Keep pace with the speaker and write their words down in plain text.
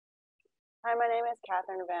Hi, my name is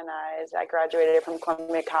Catherine Van Nuys. I graduated from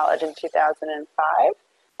Columbia College in 2005.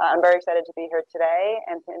 I'm very excited to be here today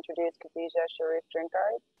and to introduce Khadijah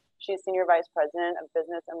Sharif-Drinkard. She's Senior Vice President of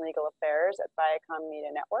Business and Legal Affairs at Viacom Media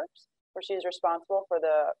Networks, where she's responsible for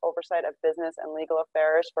the oversight of business and legal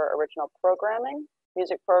affairs for original programming,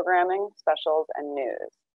 music programming, specials, and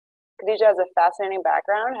news. Khadijah has a fascinating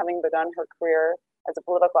background, having begun her career as a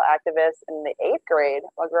political activist in the 8th grade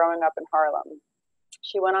while growing up in Harlem.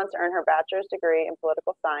 She went on to earn her bachelor's degree in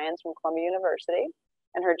political science from Columbia University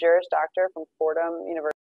and her Juris Doctor from Fordham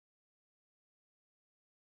University.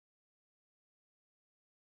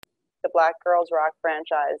 The Black Girls Rock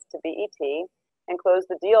franchise to BET and closed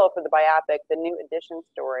the deal for the biopic The New Edition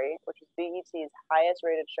Story, which was BET's highest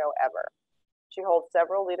rated show ever. She holds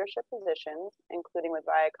several leadership positions, including with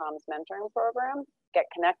Viacom's mentoring program, Get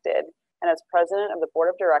Connected, and as president of the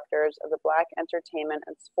board of directors of the Black Entertainment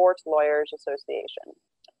and Sports Lawyers Association.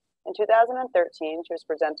 In 2013, she was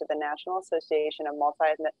presented the National Association of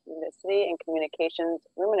Multi-Ethnicity and Communications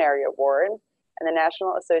Luminary Award and the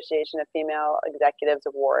National Association of Female Executives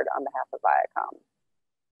Award on behalf of Viacom.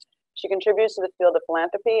 She contributes to the field of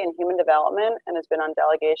philanthropy and human development and has been on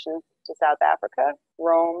delegations to South Africa,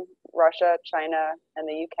 Rome, Russia, China, and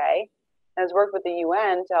the UK, and has worked with the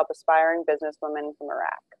UN to help aspiring businesswomen from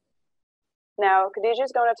Iraq. Now, Khadijah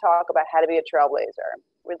is going to talk about how to be a trailblazer.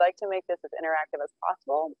 We'd like to make this as interactive as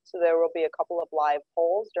possible, so there will be a couple of live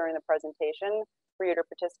polls during the presentation for you to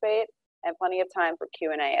participate and plenty of time for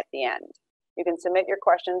Q&A at the end. You can submit your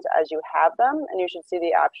questions as you have them, and you should see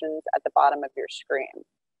the options at the bottom of your screen.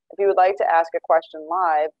 If you would like to ask a question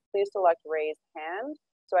live, please select raise hand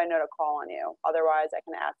so I know to call on you. Otherwise, I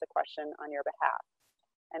can ask the question on your behalf.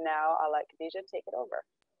 And now I'll let Khadijah take it over.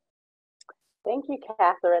 Thank you,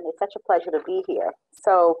 Catherine. It's such a pleasure to be here.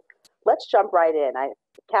 So let's jump right in.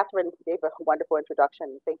 Catherine gave a wonderful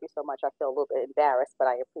introduction. Thank you so much. I feel a little bit embarrassed, but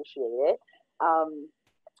I appreciate it.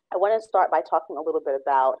 I want to start by talking a little bit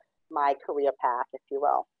about my career path, if you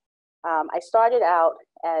will. I started out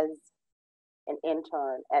as an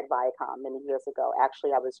intern at Viacom many years ago.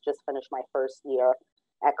 Actually, I was just finished my first year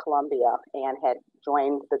at Columbia and had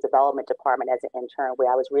joined the development department as an intern,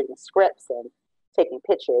 where I was reading scripts and taking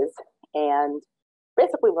pitches and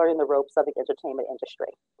basically learning the ropes of the entertainment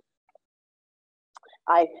industry.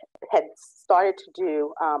 I had started to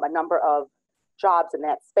do a number of jobs in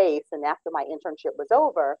that space, and after my internship was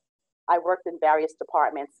over, I worked in various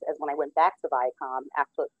departments. As when I went back to Viacom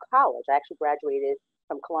after college, I actually graduated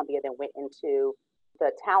from Columbia, then went into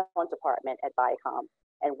the talent department at Viacom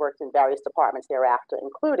and worked in various departments thereafter,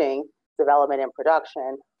 including development and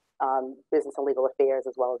production, business and legal affairs,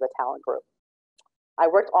 as well as the talent group. I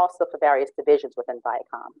worked also for various divisions within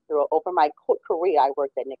Viacom. Over my career, I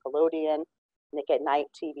worked at Nickelodeon, Nick at Night,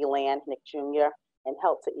 TV Land, Nick Jr., and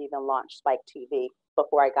helped to even launch Spike TV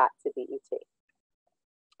before I got to BET.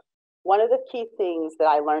 One of the key things that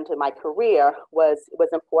I learned in my career was it was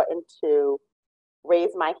important to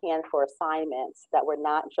raise my hand for assignments that were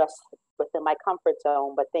not just within my comfort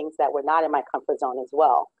zone, but things that were not in my comfort zone as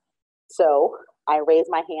well. So I raised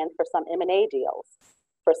my hand for some M&A deals,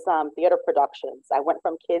 for some theater productions. I went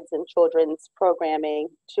from kids and children's programming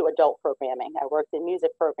to adult programming. I worked in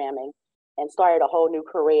music programming and started a whole new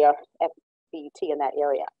career at BET in that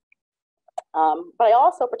area. But I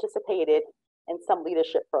also participated in some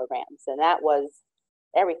leadership programs, and that was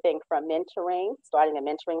everything from mentoring, starting a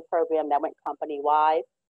mentoring program that went company-wide,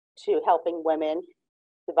 to helping women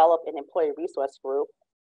develop an employee resource group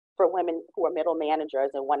for women who were middle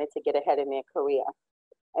managers and wanted to get ahead in their career.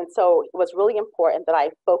 And so it was really important that I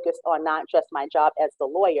focused on not just my job as the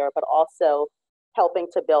lawyer, but also helping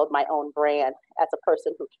to build my own brand as a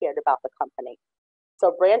person who cared about the company.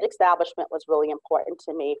 So brand establishment was really important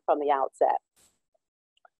to me from the outset.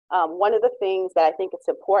 One of the things that I think it's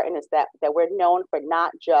important is that we're known for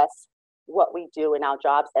not just what we do in our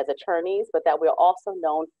jobs as attorneys, but that we're also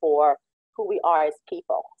known for who we are as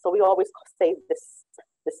people. So we always say this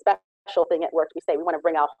special thing at work. We say we want to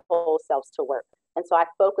bring our whole selves to work. And so I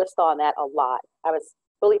focused on that a lot. I was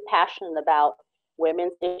really passionate about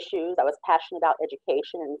women's issues. I was passionate about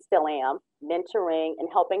education and still am, mentoring and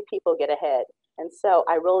helping people get ahead. And so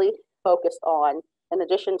I really focused on, in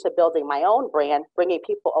addition to building my own brand, bringing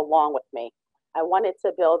people along with me. I wanted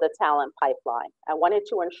to build a talent pipeline. I wanted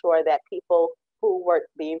to ensure that people who were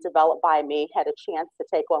being developed by me had a chance to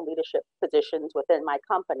take on leadership positions within my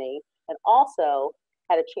company, and also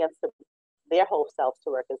had a chance to their whole selves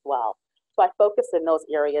to work as well. So I focused in those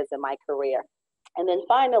areas in my career. And then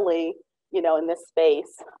finally, in this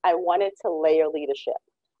space, I wanted to layer leadership.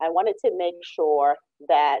 I wanted to make sure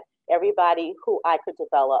that everybody who I could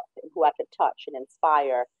develop and who I could touch and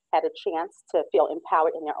inspire had a chance to feel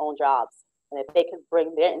empowered in their own jobs, and that they could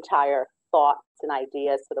bring their entire thoughts and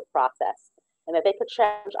ideas to the process, and that they could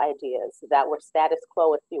challenge ideas that were status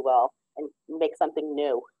quo, if you will, and make something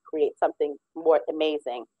new, create something more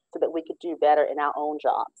amazing so that we could do better in our own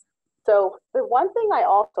jobs. So the one thing I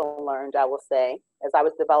also learned, I will say, as I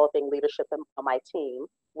was developing leadership on my team,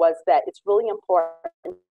 was that it's really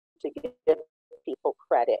important to give people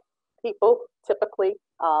credit. People typically,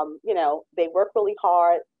 they work really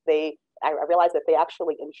hard. I realized that they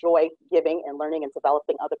actually enjoy giving and learning and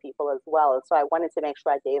developing other people as well. And so I wanted to make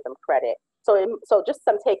sure I gave them credit. So just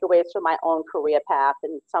some takeaways from my own career path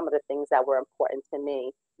and some of the things that were important to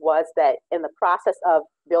me was that in the process of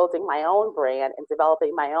building my own brand and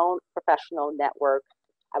developing my own professional network,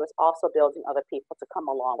 I was also building other people to come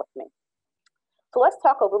along with me. So let's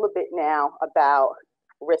talk a little bit now about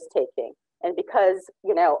risk taking. And because,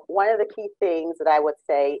 one of the key things that I would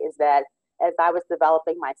say is that as I was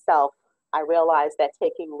developing myself, I realized that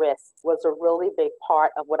taking risks was a really big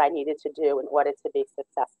part of what I needed to do in order to be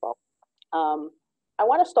successful. I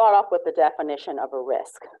want to start off with the definition of a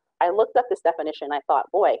risk. I looked up this definition and I thought,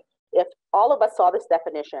 boy, if all of us saw this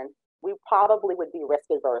definition, we probably would be risk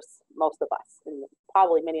averse, most of us. And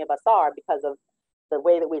probably many of us are because of the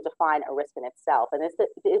way that we define a risk in itself. And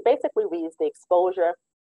it basically reads the exposure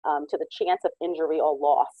to the chance of injury or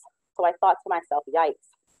loss. So I thought to myself, yikes,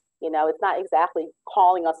 it's not exactly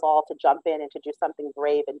calling us all to jump in and to do something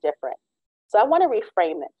brave and different. So I want to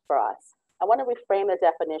reframe it for us. I want to reframe the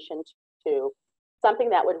definition to something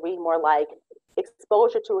that would read more like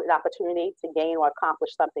exposure to an opportunity to gain or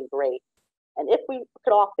accomplish something great. And if we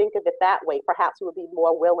could all think of it that way, perhaps we would be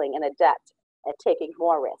more willing and adept at taking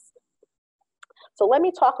more risk. So let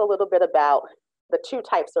me talk a little bit about the two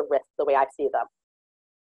types of risk, the way I see them.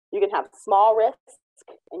 You can have small risk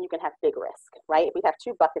and you can have big risk, right? We have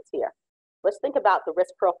two buckets here. Let's think about the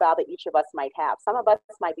risk profile that each of us might have. Some of us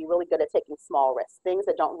might be really good at taking small risks, things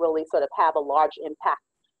that don't really sort of have a large impact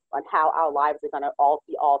on how our lives are going to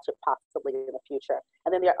be altered possibly in the future.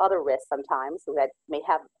 And then there are other risks sometimes that may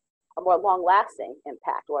have a more long-lasting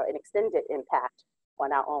impact or an extended impact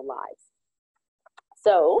on our own lives.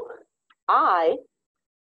 So I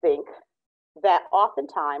think that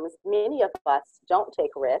oftentimes many of us don't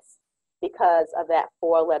take risks because of that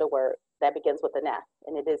four-letter word that begins with an F,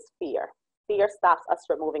 and it is fear. Fear stops us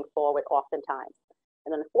from moving forward oftentimes.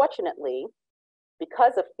 And unfortunately,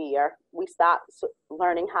 because of fear, we stop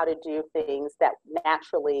learning how to do things that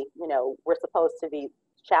naturally, we're supposed to be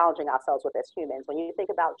challenging ourselves with as humans. When you think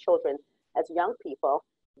about children as young people,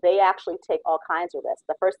 they actually take all kinds of risks.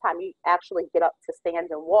 The first time you actually get up to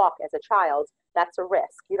stand and walk as a child, that's a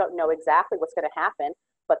risk. You don't know exactly what's going to happen,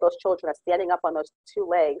 but those children are standing up on those two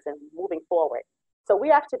legs and moving forward. So we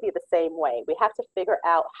have to be the same way. We have to figure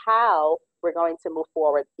out how we're going to move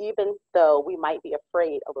forward, even though we might be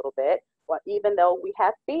afraid a little bit, or even though we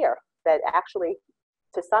have fear that actually,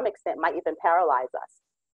 to some extent, might even paralyze us.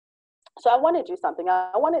 So I want to do something.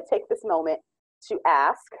 I want to take this moment to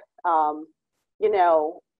ask,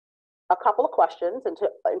 a couple of questions and to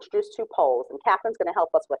introduce two polls, and Catherine's going to help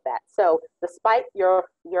us with that. So despite your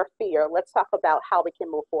fear, let's talk about how we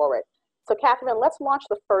can move forward. So Catherine, let's launch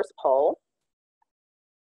the first poll.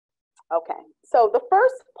 Okay, so the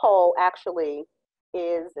first poll actually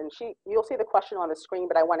is, and you'll see the question on the screen,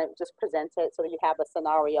 but I want to just present it so that you have a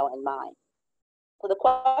scenario in mind. So the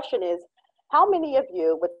question is, how many of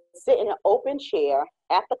you would sit in an open chair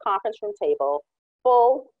at the conference room table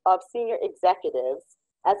full of senior executives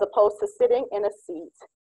as opposed to sitting in a seat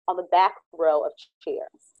on the back row of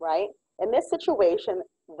chairs, right? In this situation,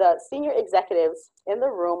 the senior executives in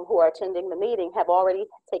the room who are attending the meeting have already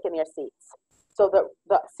taken their seats. So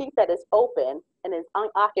the seat that is open and is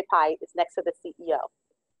unoccupied is next to the CEO.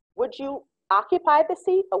 Would you occupy the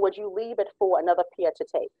seat or would you leave it for another peer to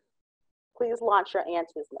take? Please launch your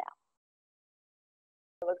answers now.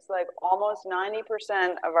 It looks like almost 90%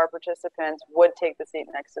 of our participants would take the seat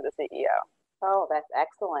next to the CEO. Oh, that's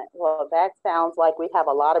excellent. Well, that sounds like we have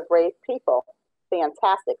a lot of brave people.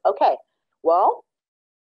 Fantastic. Okay, well,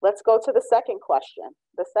 let's go to the second question.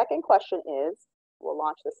 The second question is, we'll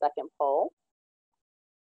launch the second poll.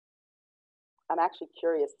 I'm actually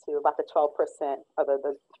curious too about the 12% of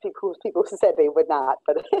the people who said they would not,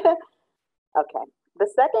 but okay. The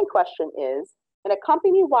second question is, in a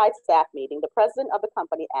company-wide staff meeting, the president of the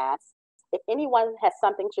company asks if anyone has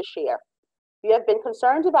something to share. You have been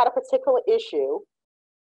concerned about a particular issue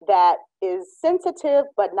that is sensitive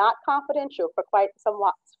but not confidential for quite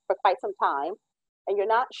some time, and you're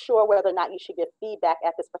not sure whether or not you should give feedback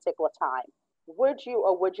at this particular time. Would you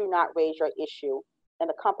or would you not raise your issue in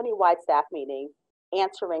the company-wide staff meeting,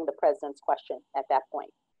 answering the president's question at that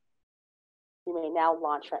point? You may now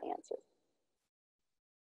launch your answer.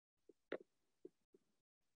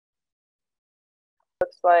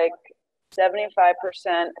 Looks like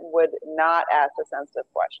 75% would not ask a sensitive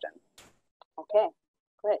question. Okay,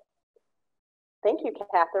 great. Thank you,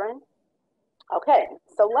 Catherine. Okay,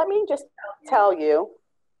 so let me just tell you,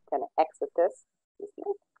 I'm gonna exit this.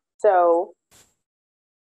 So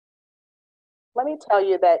let me tell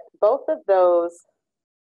you that both of those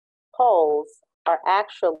polls are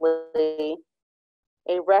actually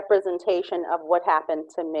a representation of what happened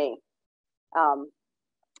to me.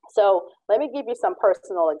 So let me give you some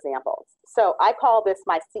personal examples. So I call this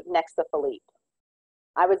my seat next to Philippe.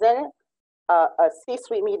 I was in a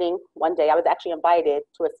C-suite meeting one day. I was actually invited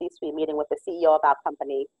to a C-suite meeting with the CEO of our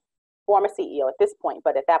company, former CEO at this point,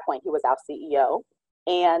 but at that point he was our CEO.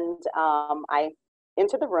 And I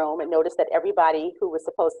entered the room and noticed that everybody who was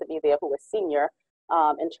supposed to be there, who was senior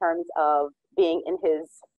in terms of being in his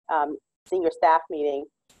senior staff meeting,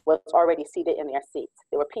 was already seated in their seats.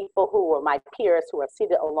 There were people who were my peers who were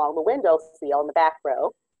seated along the window sill in the back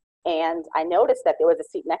row. And I noticed that there was a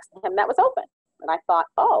seat next to him that was open. And I thought,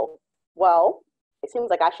 oh, well, it seems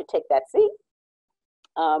like I should take that seat.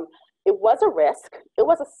 It was a risk. It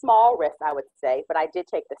was a small risk, I would say, but I did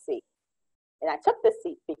take the seat. And I took the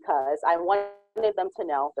seat because I wanted them to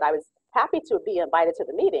know that I was happy to be invited to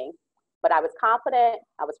the meeting, but I was confident,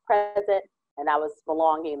 I was present, and I was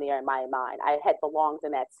belonging there in my mind. I had belonged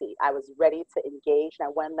in that seat. I was ready to engage, and I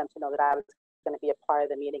wanted them to know that I was going to be a part of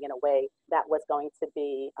the meeting in a way that was going to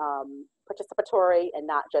be participatory and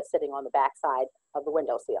not just sitting on the backside of the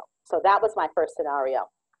window sill. So that was my first scenario.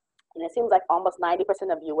 And it seems like almost 90%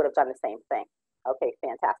 of you would have done the same thing. Okay,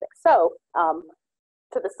 fantastic. So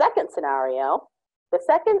to the second scenario, the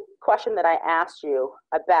second question that I asked you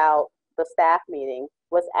about the staff meeting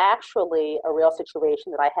was actually a real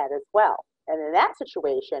situation that I had as well. And in that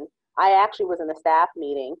situation, I actually was in the staff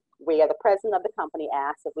meeting where the president of the company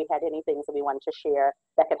asked if we had any things that we wanted to share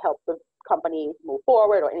that could help the company move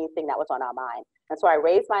forward or anything that was on our mind. And so I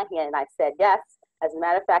raised my hand and I said, yes, as a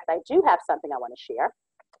matter of fact, I do have something I want to share.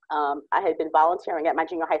 I had been volunteering at my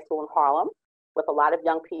junior high school in Harlem with a lot of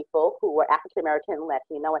young people who were African-American and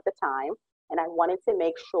Latino at the time. And I wanted to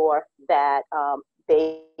make sure that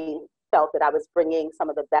they felt that I was bringing some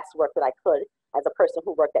of the best work that I could as a person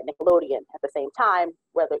who worked at Nickelodeon at the same time,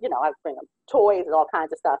 whether, you know, I would bring them toys and all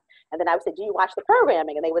kinds of stuff. And then I would say, do you watch the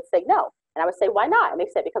programming? And they would say, no. And I would say, why not? And they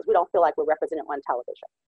said, because we don't feel like we're represented on television.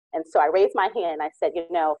 And so I raised my hand and I said, you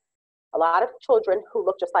know, a lot of children who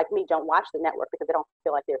look just like me don't watch the network because they don't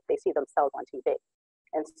feel like they see themselves on TV.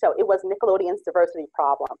 And so it was Nickelodeon's diversity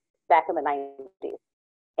problem back in the 90s.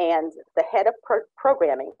 And the head of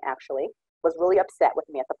programming actually was really upset with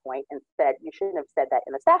me at the point and said, you shouldn't have said that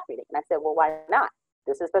in the staff meeting. And I said, well, why not?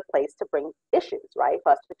 This is the place to bring issues, right?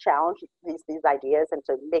 For us to challenge these ideas and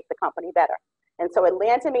to make the company better. And so it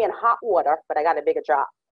landed me in hot water, but I got a bigger job.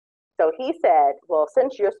 So he said, well,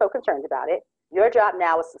 since you're so concerned about it, your job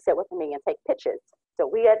now is to sit with me and take pitches. So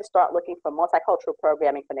we had to start looking for multicultural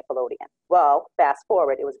programming for Nickelodeon. Well, fast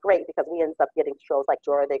forward, it was great because we ended up getting shows like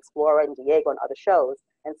Dora the Explorer and Diego and other shows.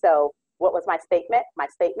 And so what was my statement? My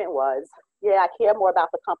statement was, yeah, I care more about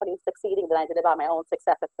the company succeeding than I did about my own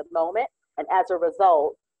success at the moment. And as a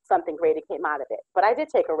result, something greater came out of it. But I did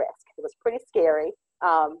take a risk. It was pretty scary.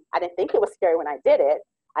 I didn't think it was scary when I did it.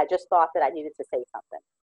 I just thought that I needed to say something.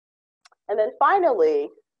 And then finally,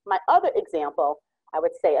 my other example, I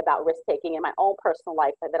would say about risk-taking in my own personal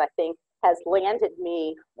life that I think has landed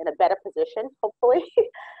me in a better position, hopefully,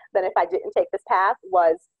 than if I didn't take this path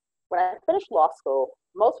was when I finished law school.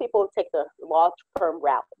 Most people take the law firm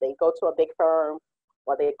route. They go to a big firm,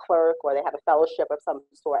 or they clerk, or they have a fellowship of some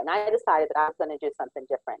sort. And I decided that I was going to do something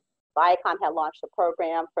different. Viacom had launched a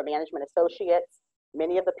program for management associates.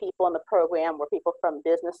 Many of the people in the program were people from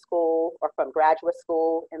business school or from graduate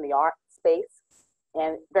school in the art space.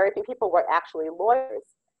 And very few people were actually lawyers.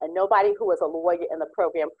 And nobody who was a lawyer in the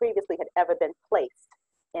program previously had ever been placed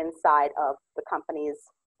inside of the company's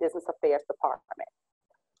business affairs department.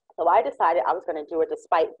 So I decided I was going to do it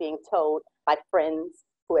despite being told by friends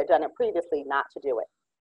who had done it previously not to do it.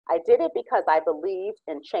 I did it because I believed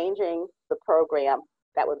in changing the program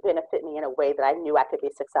that would benefit me in a way that I knew I could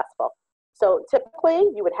be successful. So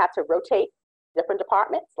typically you would have to rotate different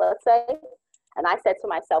departments, let's say. And I said to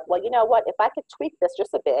myself, well, you know what, if I could tweak this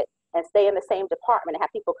just a bit and stay in the same department and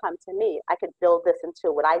have people come to me, I could build this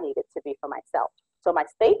into what I needed to be for myself. So my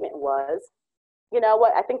statement was, you know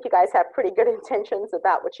what, I think you guys have pretty good intentions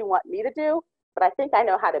about what you want me to do, but I think I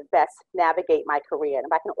know how to best navigate my career. And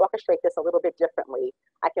if I can orchestrate this a little bit differently,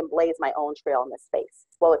 I can blaze my own trail in this space.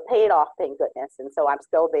 Well, it paid off, thank goodness. And so I'm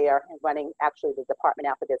still there and running actually the department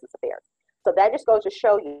now for business affairs. So that just goes to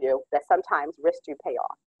show you that sometimes risks do pay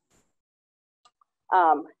off.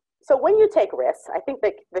 So when you take risks, I think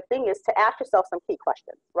that the thing is to ask yourself some key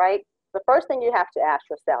questions, right? The first thing you have to ask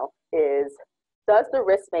yourself is, does the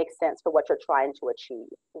risk make sense for what you're trying to achieve?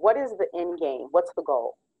 What is the end game? What's the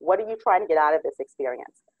goal? What are you trying to get out of this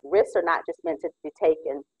experience? Risks are not just meant to be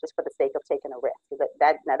taken just for the sake of taking a risk.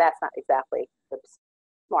 Now that's not exactly the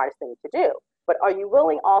smartest thing to do. But are you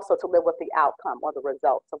willing also to live with the outcome or the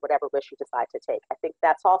results of whatever risk you decide to take? I think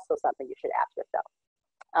that's also something you should ask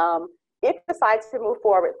yourself. If you decide to move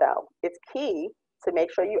forward, though, it's key to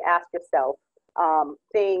make sure you ask yourself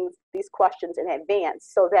these questions in advance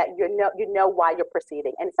so that you know why you're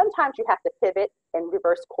proceeding. And sometimes you have to pivot and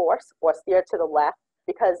reverse course or steer to the left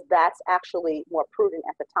because that's actually more prudent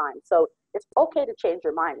at the time. So it's okay to change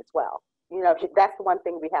your mind as well. You know, that's the one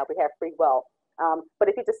thing we have free will. But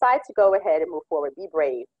if you decide to go ahead and move forward, be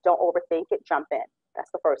brave. Don't overthink it, jump in.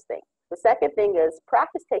 That's the first thing. The second thing is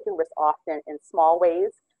practice taking risks often in small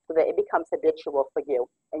ways so that it becomes habitual for you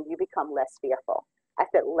and you become less fearful. I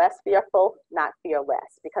said less fearful, not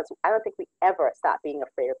fearless, because I don't think we ever stop being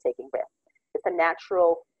afraid of taking risks. It's a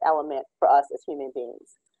natural element for us as human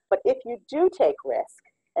beings. But if you do take risk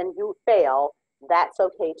and you fail, that's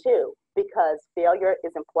okay too, because failure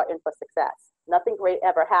is important for success. Nothing great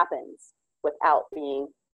ever happens without being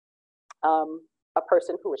a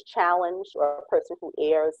person who is challenged or a person who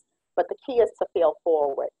errs. But the key is to fail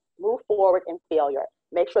forward. Move forward in failure.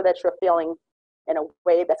 Make sure that you're failing in a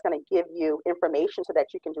way that's going to give you information so that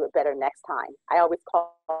you can do it better next time. I always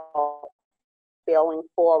call failing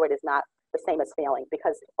forward is not the same as failing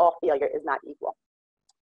because all failure is not equal.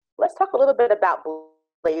 Let's talk a little bit about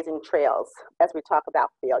blazing trails as we talk about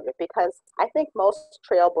failure, because I think most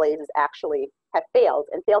trailblazers actually have failed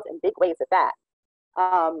and failed in big ways at that.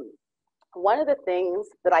 One of the things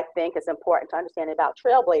that I think is important to understand about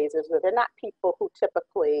trailblazers is that they're not people who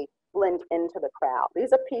typically blend into the crowd.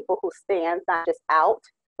 These are people who stand not just out,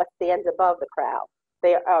 but stand above the crowd.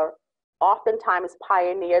 They are oftentimes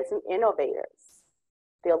pioneers and innovators.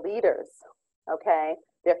 They're leaders, okay?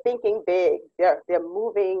 They're thinking big. They're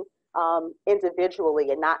moving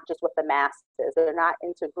individually and not just with the masses. They're not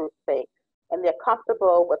into groupthink, and they're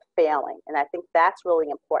comfortable with failing. And I think that's really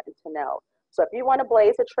important to know. So if you want to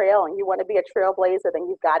blaze a trail and you want to be a trailblazer, then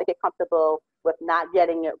you've got to get comfortable with not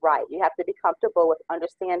getting it right. You have to be comfortable with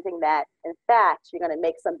understanding that, in fact, you're going to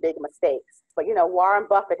make some big mistakes. But, you know, Warren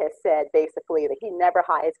Buffett has said basically that he never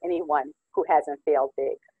hires anyone who hasn't failed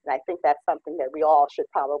big. And I think that's something that we all should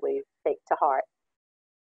probably take to heart.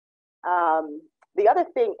 The other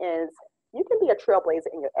thing is you can be a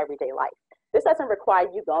trailblazer in your everyday life. This doesn't require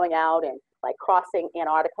you going out and like crossing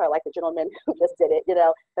Antarctica like the gentleman who just did it, you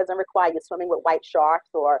know, doesn't require you swimming with white sharks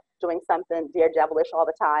or doing something daredevilish all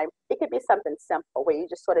the time. It could be something simple where you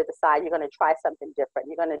just sort of decide you're going to try something different.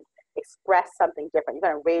 You're going to express something different.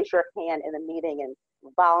 You're going to raise your hand in a meeting and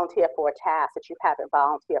volunteer for a task that you haven't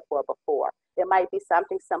volunteered for before. It might be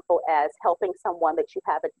something simple as helping someone that you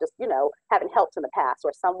haven't haven't helped in the past,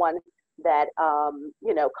 or someone that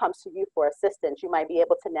comes to you for assistance. You might be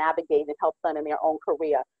able to navigate and help them in their own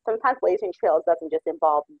career. Sometimes blazing trails doesn't just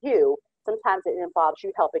involve you. Sometimes it involves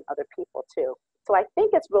you helping other people too. So I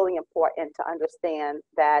think it's really important to understand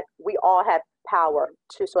that we all have power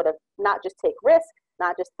to sort of not just take risks,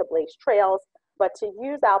 not just to blaze trails, but to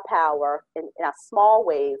use our power in our small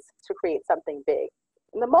ways to create something big.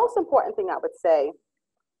 And the most important thing I would say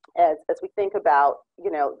as we think about,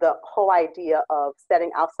 the whole idea of setting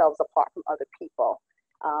ourselves apart from other people,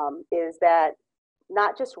 is that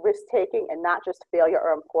not just risk-taking and not just failure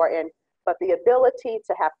are important, but the ability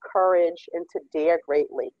to have courage and to dare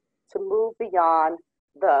greatly, to move beyond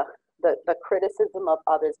the criticism of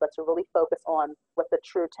others, but to really focus on what the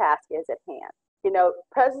true task is at hand.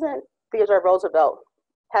 President Theodore Roosevelt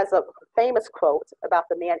has a famous quote about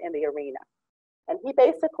the man in the arena. And he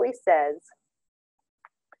basically says,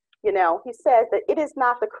 he says that it is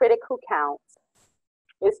not the critic who counts.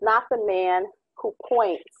 It's not the man who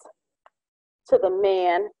points to the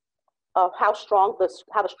man of how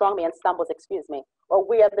the strong man stumbles, or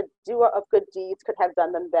where the doer of good deeds could have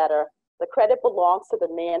done them better. The credit belongs to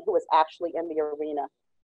the man who is actually in the arena,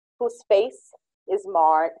 whose face is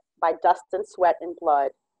marred by dust and sweat and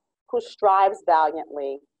blood, who strives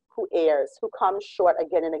valiantly, who errs, who comes short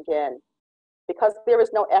again and again, because there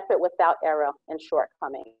is no effort without error and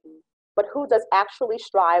shortcoming. But who does actually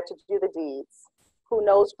strive to do the deeds, who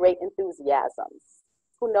knows great enthusiasms,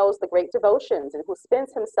 who knows the great devotions, and who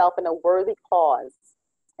spends himself in a worthy cause,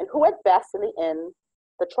 and who at best in the end,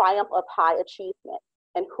 the triumph of high achievement,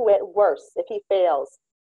 and who at worst, if he fails,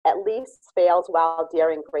 at least fails while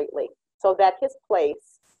daring greatly, so that his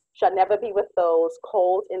place shall never be with those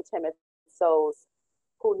cold and timid souls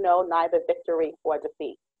who know neither victory or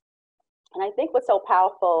defeat. And I think what's so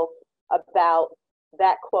powerful about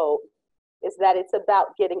that quote is that it's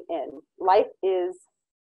about getting in. Life is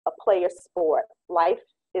a player sport. Life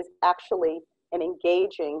is actually an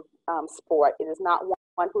engaging sport. It is not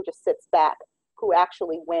one who just sits back, who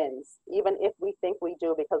actually wins, even if we think we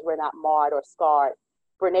do because we're not marred or scarred.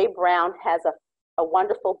 Brene Brown has a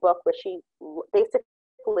wonderful book where she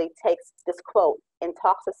basically takes this quote and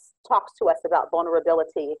talks to us about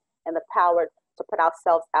vulnerability and the power to put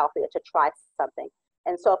ourselves out there to try something.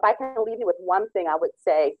 And so if I can leave you with one thing, I would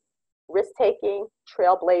say risk-taking,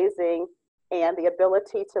 trailblazing, and the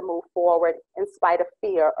ability to move forward in spite of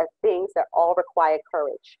fear are things that all require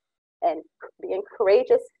courage. And being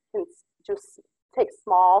courageous can just take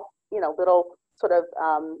small, little sort of,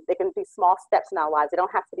 they can be small steps in our lives. They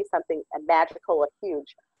don't have to be something magical or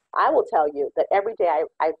huge. I will tell you that every day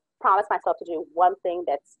I promise myself to do one thing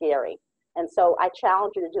that's scary. And so I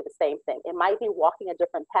challenge you to do the same thing. It might be walking a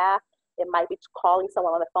different path. It might be calling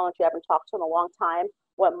someone on the phone that you haven't talked to in a long time,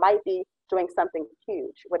 or it might be doing something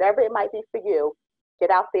huge. Whatever it might be for you,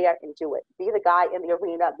 get out there and do it. Be the guy in the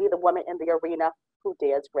arena, be the woman in the arena who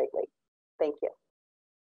dares greatly. Thank you.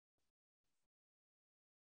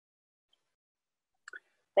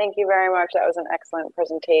 Thank you very much. That was an excellent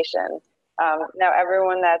presentation. Now,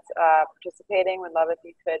 everyone that's participating, would love if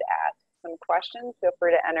you could ask some questions. Feel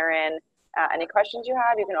free to enter in any questions you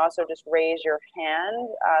have. You can also just raise your hand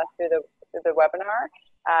through the webinar,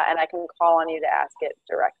 and I can call on you to ask it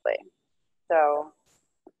directly. So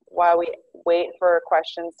while we wait for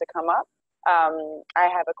questions to come up, I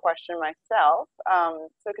have a question myself.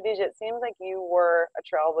 So Khadijah, it seems like you were a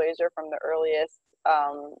trailblazer from the earliest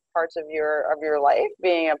parts of your life,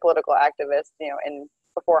 being a political activist,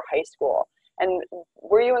 before high school. And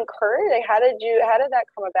were you encouraged? Like, how did that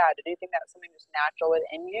come about? Did you think that was something just natural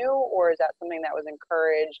within you, or is that something that was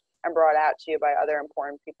encouraged and brought out to you by other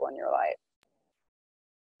important people in your life?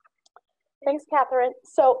 Thanks, Catherine.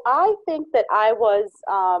 So I think that I was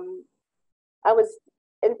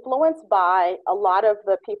influenced by a lot of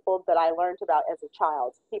the people that I learned about as a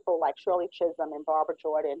child, people like Shirley Chisholm and Barbara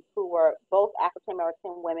Jordan, who were both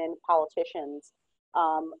African-American women politicians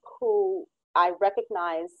who I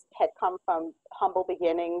recognized had come from humble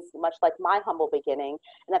beginnings, much like my humble beginning,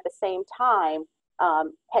 and at the same time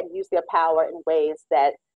had used their power in ways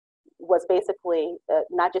that was basically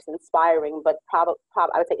not just inspiring, but I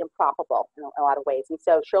would say improbable in a lot of ways. And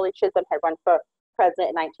so Shirley Chisholm had run for president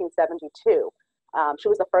in 1972. She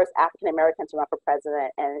was the first African American to run for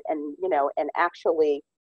president, and actually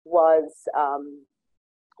was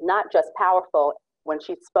not just powerful when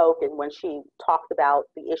she spoke and when she talked about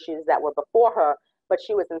the issues that were before her, but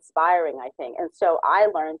she was inspiring, I think. And so I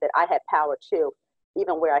learned that I had power too,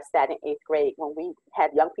 even where I sat in 8th grade, when we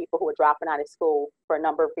had young people who were dropping out of school for a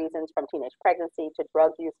number of reasons, from teenage pregnancy to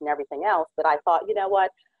drug use and everything else, that I thought, you know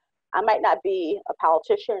what, I might not be a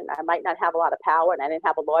politician, I might not have a lot of power, and I didn't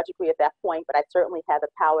have a law degree at that point, but I certainly had the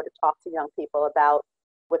power to talk to young people about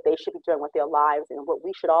what they should be doing with their lives and what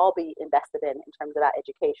we should all be invested in terms of our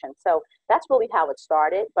education. So that's really how it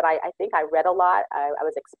started. But I think I read a lot. I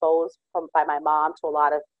was exposed by my mom to a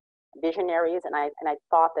lot of visionaries, and I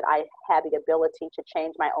thought that I had the ability to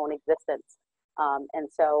change my own existence. And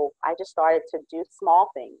so I just started to do small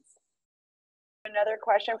things. Another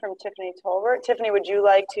question from Tiffany Tolbert. Tiffany, would you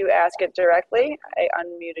like to ask it directly? I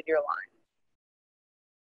unmuted your line.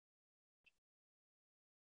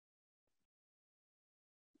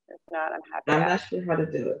 If not, I'm happy. I'm not sure how to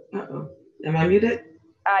do it. Am I muted?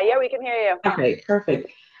 Yeah, we can hear you. Okay,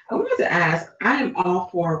 perfect. I wanted to ask, I am all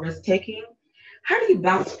for risk taking. How do you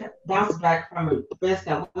bounce back from a risk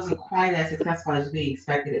that wasn't quite as successful as we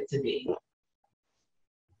expected it to be?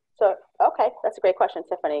 So, okay, that's a great question,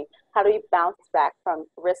 Tiffany. How do you bounce back from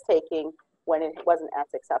risk taking when it wasn't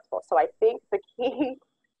as successful? So I think the key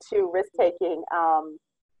to risk taking,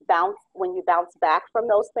 when you bounce back from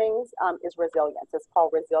those things, is resilience. It's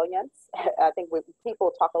called resilience. I think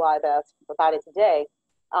people talk a lot about it today,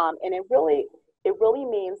 and it really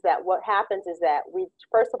means that what happens is that we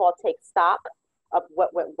first of all take stock of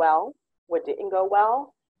what went well, what didn't go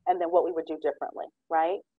well, and then what we would do differently,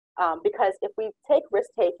 right? Because if we take risk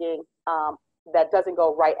taking that doesn't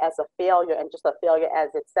go right as a failure, and just a failure as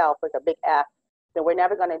itself, like a big F, then we're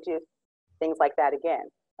never going to do things like that again.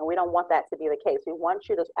 And we don't want that to be the case. We want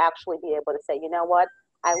you to actually be able to say, you know what,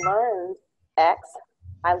 I learned X,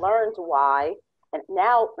 I learned Y, and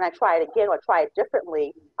now when I try it again or try it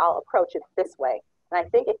differently, I'll approach it this way. And I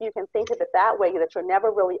think if you can think of it that way, that you're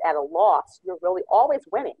never really at a loss, you're really always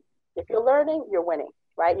winning. If you're learning, you're winning,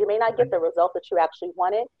 right? You may not get the result that you actually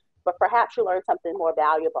wanted, but perhaps you learn something more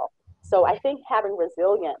valuable. So I think having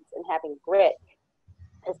resilience and having grit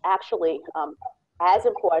is actually as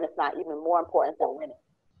important, if not even more important than winning.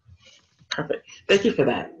 Perfect. Thank you for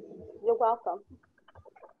that. You're welcome.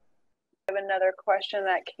 I have another question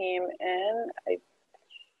that came in. I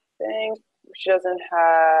think she doesn't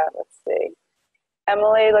have, let's see.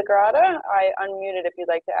 Emily Lagrada, I unmuted if you'd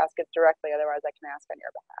like to ask it directly, otherwise I can ask on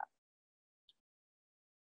your behalf.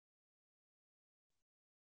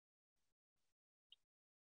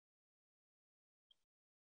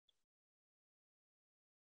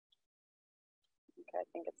 Okay, I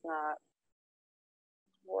think it's not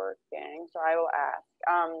working, so I will ask.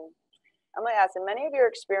 Emily asks, in many of your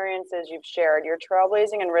experiences you've shared, your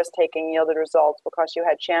trailblazing and risk-taking yielded results because you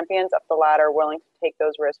had champions up the ladder willing to take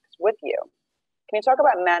those risks with you. Can you talk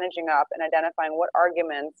about managing up and identifying what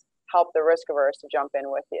arguments help the risk-averse to jump in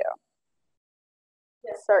with you?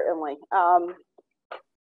 Yes, certainly.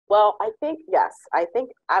 Well, I think, yes.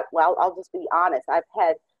 Well, I'll just be honest. I've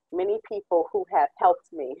had many people who have helped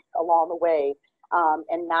me along the way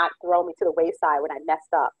and not throw me to the wayside when I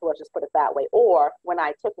messed up, let's just put it that way, or when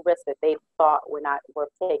I took risks that they thought were not worth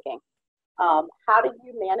taking. How do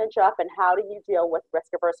you manage up and how do you deal with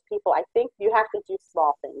risk-averse people? I think you have to do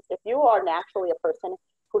small things. If you are naturally a person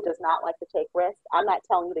who does not like to take risks, I'm not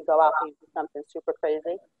telling you to go out and do something super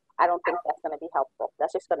crazy. I don't think that's going to be helpful.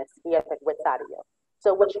 That's just going to scare the wits out of you.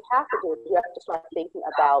 So what you have to do is you have to start thinking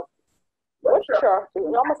about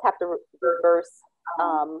you almost have to reverse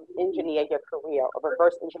engineer your career or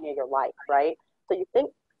reverse engineer your life, right? So you think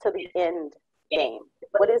to the end game.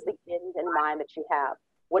 What is the end in mind that you have?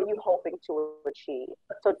 What are you hoping to achieve?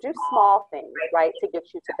 So do small things, right, to get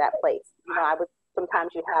you to that place. You know,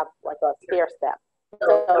 sometimes you have like a stair step.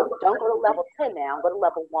 So don't go to level 10 now, go to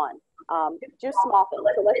level 1. Do small things.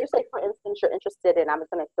 So let's just say, for instance, you're interested in, I'm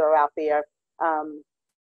just going to throw out there,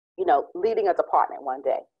 you know, leading a department one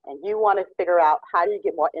day, and you want to figure out how do you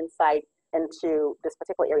get more insight into this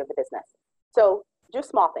particular area of the business. So do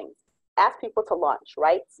small things. Ask people to lunch,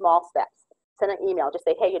 right? Small steps. Send an email. Just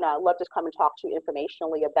say, hey, you know, I'd love to come and talk to you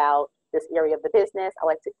informationally about this area of the business.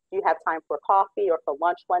 Do you have time for coffee or for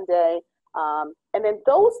lunch one day? And then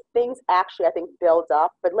those things actually, I think, build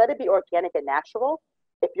up, but let it be organic and natural.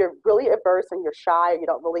 If you're really averse and you're shy, or you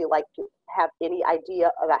don't really like to have any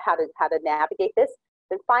idea about how to navigate this,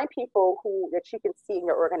 then find people that you can see in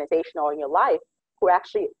your organization or in your life who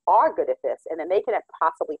actually are good at this, and then they can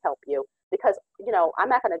possibly help you. Because, you know, I'm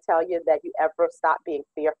not going to tell you that you ever stop being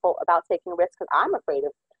fearful about taking risks, because I'm afraid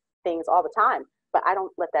of things all the time, but I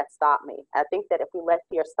don't let that stop me. I think that if we let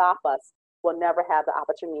fear stop us, we'll never have the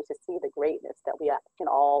opportunity to see the greatness that we can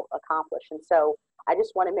all accomplish. And so I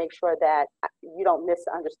just want to make sure that you don't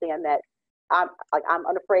misunderstand that I'm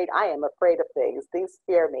unafraid. I am afraid of things. Things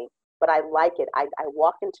scare me, but I like it. I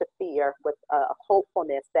walk into fear with a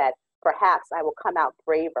hopefulness that perhaps I will come out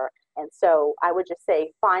braver. And so I would just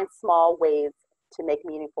say, find small ways to make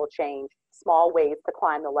meaningful change, small ways to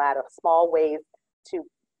climb the ladder, small ways to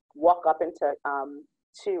walk up into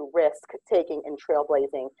to risk taking and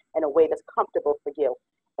trailblazing in a way that's comfortable for you.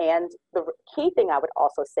 And the key thing I would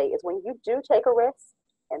also say is when you do take a risk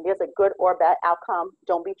and there's a good or bad outcome,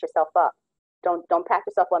 don't beat yourself up. Don't pat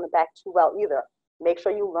yourself on the back too well either. Make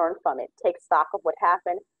sure you learn from it. Take stock of what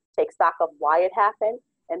happened, take stock of why it happened,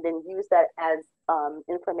 and then use that as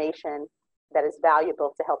information that is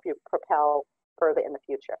valuable to help you propel further in the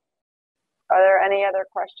future. Are there any other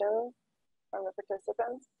questions from the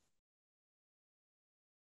participants?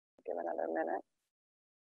 Give another minute.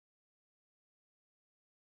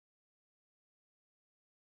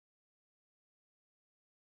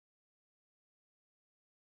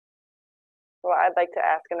 Well, I'd like to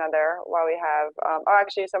ask another while we have, oh,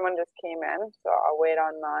 actually someone just came in, so I'll wait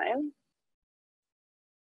on mine.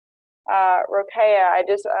 Rokeya, I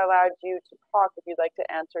just allowed you to talk if you'd like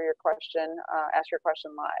to answer your question, ask your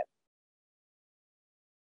question live.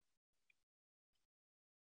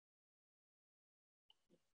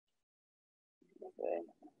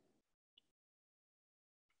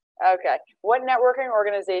 Okay, what networking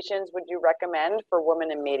organizations would you recommend for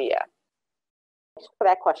women in media? For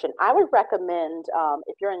that question, I would recommend,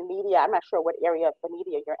 if you're in media, I'm not sure what area of the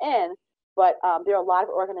media you're in, but there are a lot of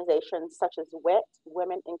organizations such as WIT,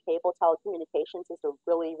 Women in Cable Telecommunications, is a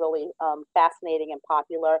really, really fascinating and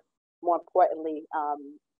popular, more importantly,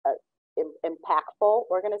 impactful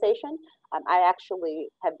organization. I actually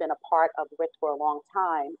have been a part of WIT for a long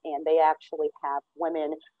time, and they actually have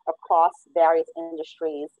women across various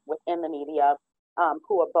industries within the media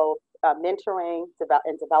who are both mentoring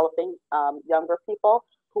and developing younger people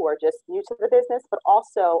who are just new to the business, but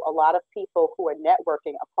also a lot of people who are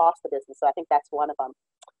networking across the business. So I think that's one of them.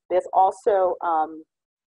 There's also,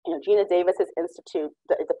 Gina Davis's institute,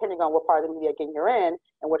 depending on what part of the media again you're in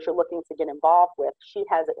and what you're looking to get involved with, she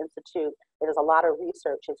has an institute that does a lot of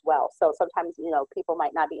research as well. So sometimes, people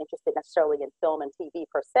might not be interested necessarily in film and TV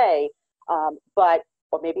per se, but,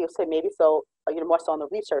 or maybe so, more so on the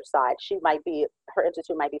research side. Her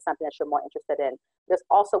institute might be something that you're more interested in. There's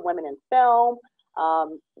also women in film.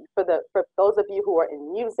 For those of you who are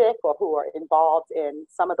in music or who are involved in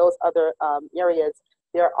some of those other areas,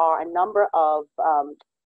 there are a number of,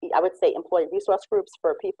 I would say, employee resource groups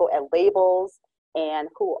for people at labels and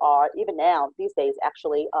who are, even now, these days,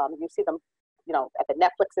 actually, you see them, at the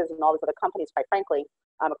Netflixes and all these other companies, quite frankly,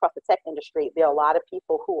 across the tech industry. There are a lot of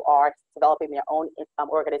people who are developing their own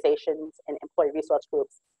organizations and employee resource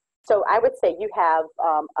groups. So I would say you have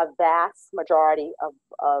a vast majority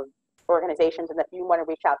of organizations, and if you want to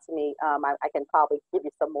reach out to me, I can probably give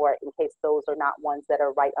you some more in case those are not ones that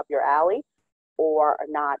are right up your alley or are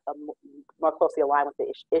not more closely aligned with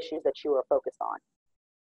the issues that you are focused on.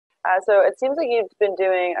 So it seems like you've been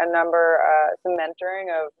doing some mentoring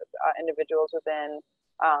of individuals within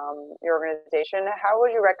your organization. How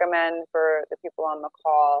would you recommend for the people on the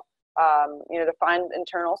call, to find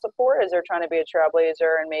internal support as they're trying to be a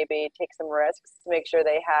trailblazer and maybe take some risks to make sure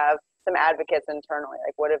they have some advocates internally?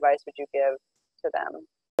 Like, what advice would you give to them?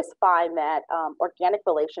 I just find that organic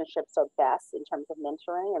relationships are best in terms of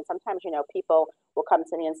mentoring. And sometimes, people will come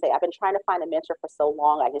to me and say, I've been trying to find a mentor for so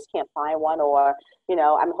long, I just can't find one. Or,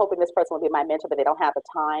 I'm hoping this person will be my mentor, but they don't have the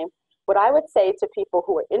time. What I would say to people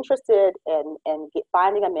who are interested in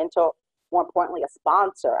finding a mentor, more importantly, a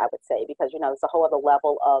sponsor, I would say, because, it's a whole other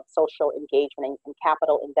level of social engagement and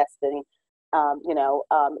capital investing,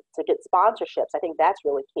 to get sponsorships. I think that's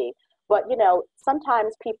really key. But,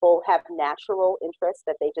 sometimes people have natural interests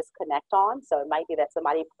that they just connect on. So it might be that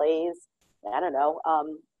somebody plays, I don't know,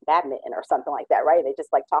 badminton or something like that, right? They just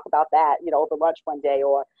talk about that, over lunch one day.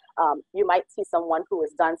 Or you might see someone who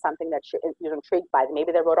has done something that you're intrigued by.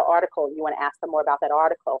 Maybe they wrote an article and you want to ask them more about that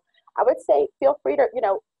article. I would say feel free to,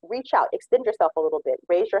 reach out, extend yourself a little bit,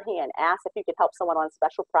 raise your hand, ask if you can help someone on a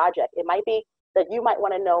special project. It might be that you might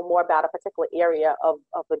want to know more about a particular area of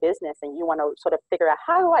the business and you want to sort of figure out,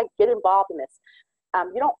 how do I get involved in this?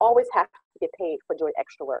 You don't always have to get paid for doing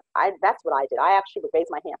extra work. That's what I did. I actually would raise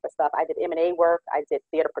my hand for stuff. I did M&A work. I did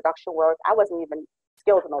theater production work. I wasn't even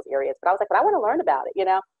skilled in those areas, but I was like, but I want to learn about it,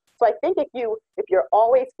 So I think if you're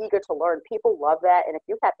always eager to learn, people love that. And if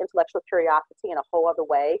you have intellectual curiosity in a whole other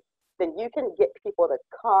way, then you can get people to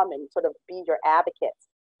come and sort of be your advocates.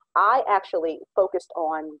 I actually focused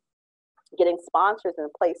on getting sponsors in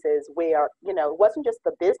places where, it wasn't just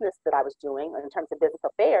the business that I was doing in terms of business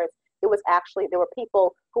affairs. It was actually, there were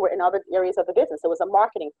people who were in other areas of the business. There was a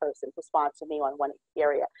marketing person who sponsored me on one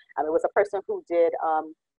area. There was a person who did,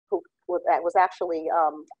 who was actually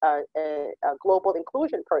a global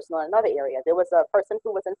inclusion person in another area. There was a person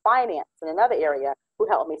who was in finance in another area who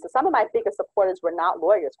helped me. So some of my biggest supporters were not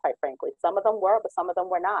lawyers, quite frankly. Some of them were, but some of them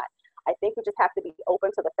were not. I think you just have to be open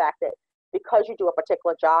to the fact that because you do a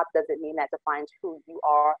particular job doesn't mean that defines who you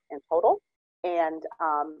are in total. And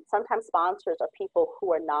sometimes sponsors are people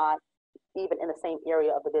who are not even in the same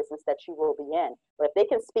area of the business that you will be in. But if they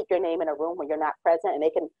can speak your name in a room when you're not present and they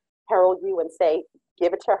can herald you and say,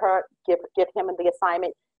 give it to her, give him the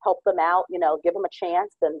assignment, help them out, give them a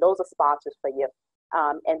chance, then those are sponsors for you.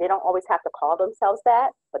 And they don't always have to call themselves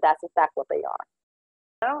that, but that's in fact what they are.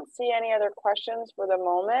 I don't see any other questions for the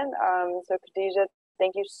moment. So Khadijah,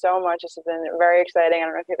 thank you so much. This has been very exciting. I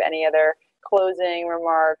don't know if you have any other closing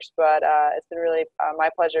remarks, but it's been really my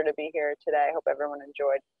pleasure to be here today. I hope everyone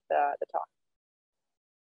enjoyed the talk.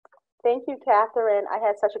 Thank you, Catherine. I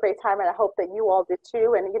had such a great time, and I hope that you all did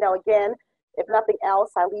too. And, again, if nothing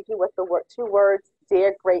else, I leave you with the two words,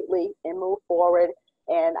 dare greatly and move forward.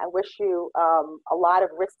 And I wish you a lot of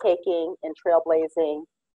risk-taking and trailblazing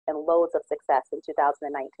and loads of success in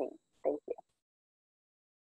 2019. Thank you.